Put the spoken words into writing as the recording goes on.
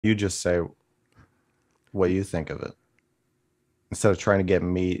You just say what you think of it instead of trying to get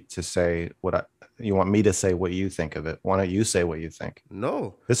me to say what you want me to say what you think of it. Why don't you say what you think?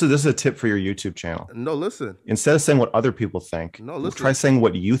 No, This is a tip for your YouTube channel. no, listen, Instead of saying what other people think, no, try listen. saying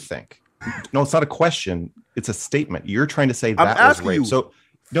what you think. No, it's not a question. It's a statement. You're trying to say I'm that was asking rape. you, So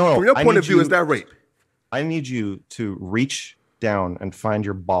no, from no, your point of view, is that rape? I need you to reach down and find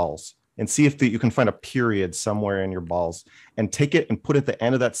your balls and see if you can find a period somewhere in your balls and take it and put it at the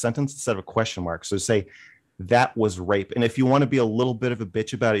end of that sentence instead of a question mark. So say that was rape. And if you want to be a little bit of a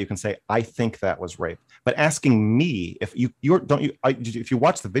bitch about it, you can say, I think that was rape. But asking me if you're don't you if you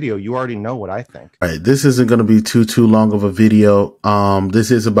watch the video, you already know what I think. All right, this isn't going to be too long of a video.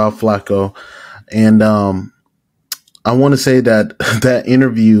 This is about Flacco, and I want to say that that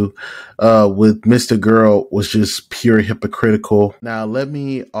interview with Mr. Girl was just pure hypocritical. Now, let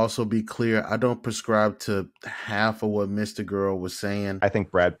me also be clear. I don't prescribe to half of what Mr. Girl was saying. I think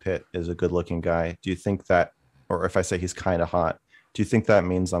Brad Pitt is a good looking guy. Do you think that, or if I say he's kind of hot, do you think that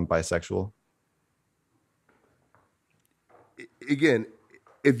means I'm bisexual? Again,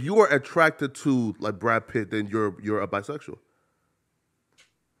 if you are attracted to like Brad Pitt, then you're a bisexual.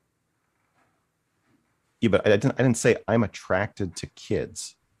 Yeah, but I didn't say I'm attracted to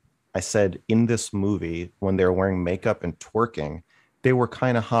kids. I said in this movie, when they were wearing makeup and twerking, they were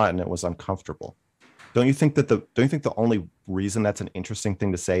kind of hot and it was uncomfortable. Don't you think the only reason that's an interesting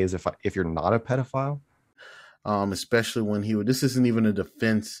thing to say is if you're not a pedophile? Especially when he would. This isn't even a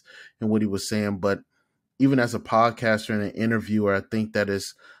defense in what he was saying, but even as a podcaster and an interviewer, I think that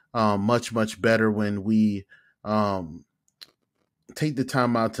is much better when we um, take the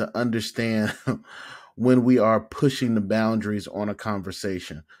time out to understand when we are pushing the boundaries on a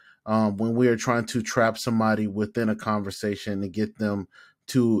conversation. When we are trying to trap somebody within a conversation and get them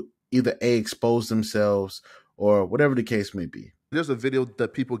to either expose themselves or whatever the case may be. There's a video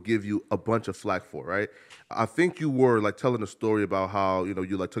that people give you a bunch of flack for, right? I think you were like telling a story about how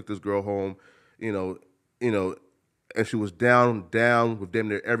you like took this girl home, you know, you know, and she was down with damn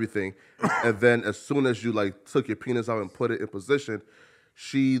near everything, and then as soon as you like took your penis out and put it in position,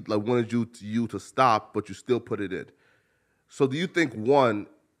 she like wanted you to stop, but you still put it in. So do you think one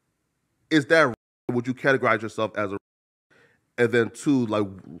is that would you categorize yourself as a and then two like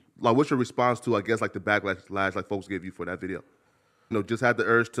what's your response to I guess like the backlash like folks gave you for that video? Just had the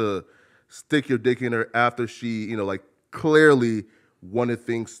urge to stick your dick in her after she, like clearly wanted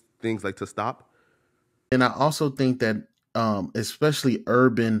things like to stop. And I also think that especially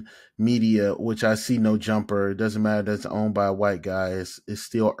urban media, which I see no jumper, it doesn't matter that's owned by a white guy, it's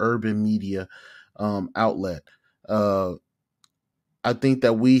still urban media outlet. Uh, I think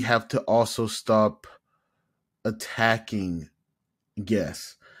that we have to also stop attacking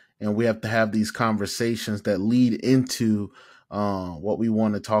guests, and we have to have these conversations that lead into what we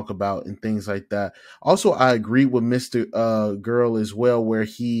want to talk about and things like that. Also, I agree with Mr. Girl as well, where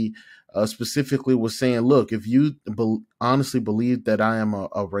he specifically was saying, look, if you honestly believe that I am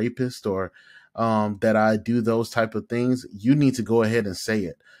a rapist or that I do those type of things, you need to go ahead and say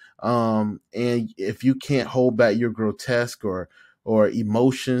it. And if you can't hold back your grotesque or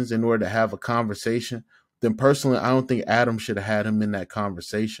emotions in order to have a conversation, then personally, I don't think Adam should have had him in that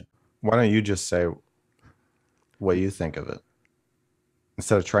conversation. Why don't you just say what you think of it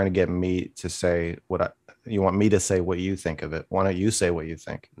instead of trying to get me to say you want me to say what you think of it? Why don't you say what you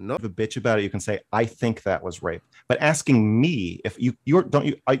think? No, If a bitch about it, you can say I think that was rape. But asking me if you're don't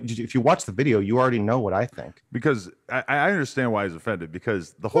you if you watch the video, you already know what I think. Because I understand why he's offended,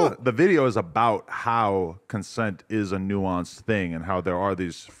 because the video is about how consent is a nuanced thing and how there are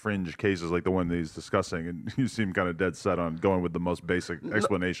these fringe cases like the one that he's discussing, and you seem kind of dead set on going with the most basic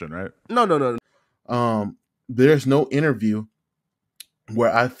explanation, right? no. There's no interview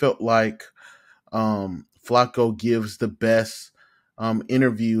where I felt like Flacco gives the best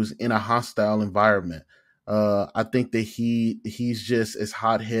interviews in a hostile environment. I think that he's just as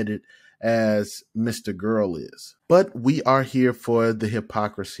hot headed as Mr. Girl is. But we are here for the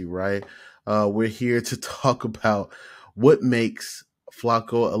hypocrisy, right? We're here to talk about what makes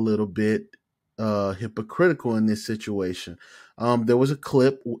Flacco a little bit hypocritical in this situation. There was a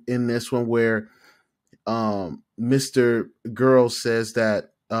clip in this one where Mr. Girl says that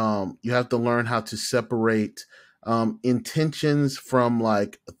you have to learn how to separate intentions from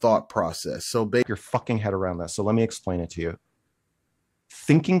like thought process. So Your fucking head around this. So let me explain it to you.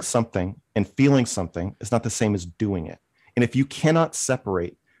 Thinking something and feeling something is not the same as doing it. And if you cannot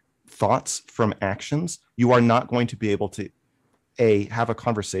separate thoughts from actions, you are not going to be able to have a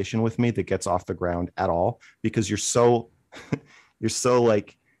conversation with me that gets off the ground at all, because you're so you're so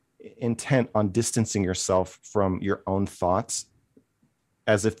like intent on distancing yourself from your own thoughts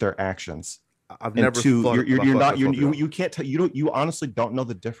as if they're actions. I've And never two, thought you're about not, myself, yo. you can't tell, you honestly don't know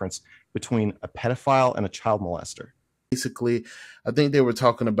the difference between a pedophile and a child molester. Basically, I think they were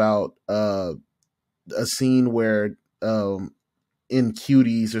talking about a scene where in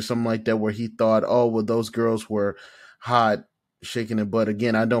Cuties or something like that, where he thought, oh, well, those girls were hot, shaking their butt.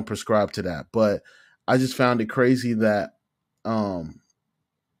 Again, I don't prescribe to that, but I just found it crazy that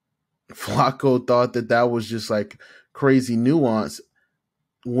Flacco thought that that was just like crazy nuance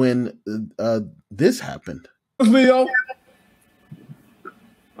when this happened.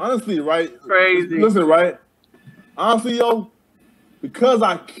 Honestly, right? Crazy. Listen, right? Honestly, yo, because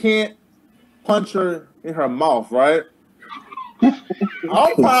I can't punch her in her mouth, right?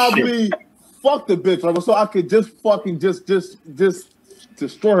 I'll probably fuck the bitch, right? So I could just fucking just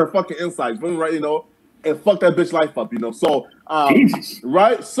destroy her fucking insides, right? You know, and fuck that bitch life up, you know. So, Jesus.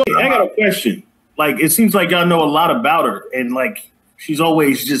 right? So I got a question. Like, it seems like y'all know a lot about her, and like she's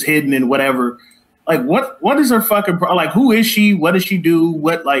always just hidden and whatever. Like, what is her fucking like? Who is she? What does she do?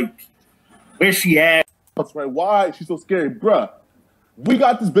 What, like, where's she at? that's right. Why is she so scary, bruh? We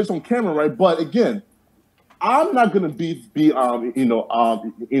got this bitch on camera, right? But again, I'm not gonna be the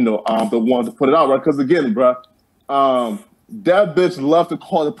one to put it out, right? Because again, bruh, that bitch love to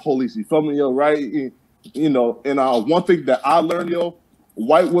call the police. You feel me, yo? Right? You know, and one thing that I learned, yo,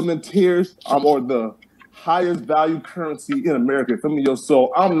 white women tears or the highest value currency in America. You feel me, yo?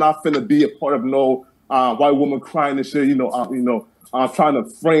 So I'm not finna be a part of no white woman crying and shit. Trying to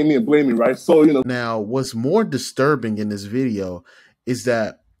frame me and blame me, right? So Now, what's more disturbing in this video is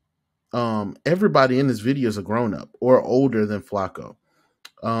that everybody in this video is a grown up or older than Flacco.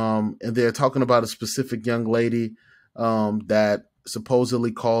 And they're talking about a specific young lady that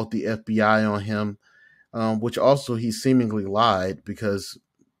supposedly called the FBI on him, which also he seemingly lied, because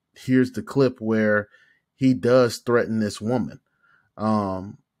here's the clip where he does threaten this woman.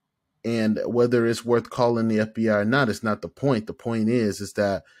 And whether it's worth calling the FBI or not, it's not the point. The point is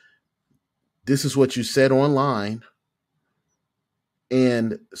that this is what you said online.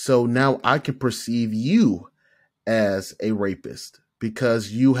 And so now I can perceive you as a rapist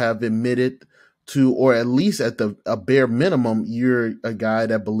because you have admitted to, or at least at a bare minimum, you're a guy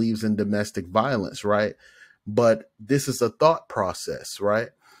that believes in domestic violence, right? But this is a thought process, right?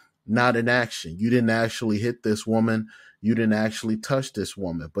 Not an action. You didn't actually hit this woman. You didn't actually touch this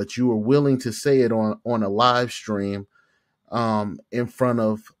woman, but you were willing to say it on a live stream in front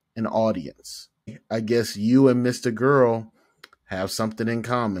of an audience. I guess you and Mr. Girl have something in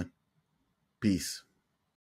common. Peace.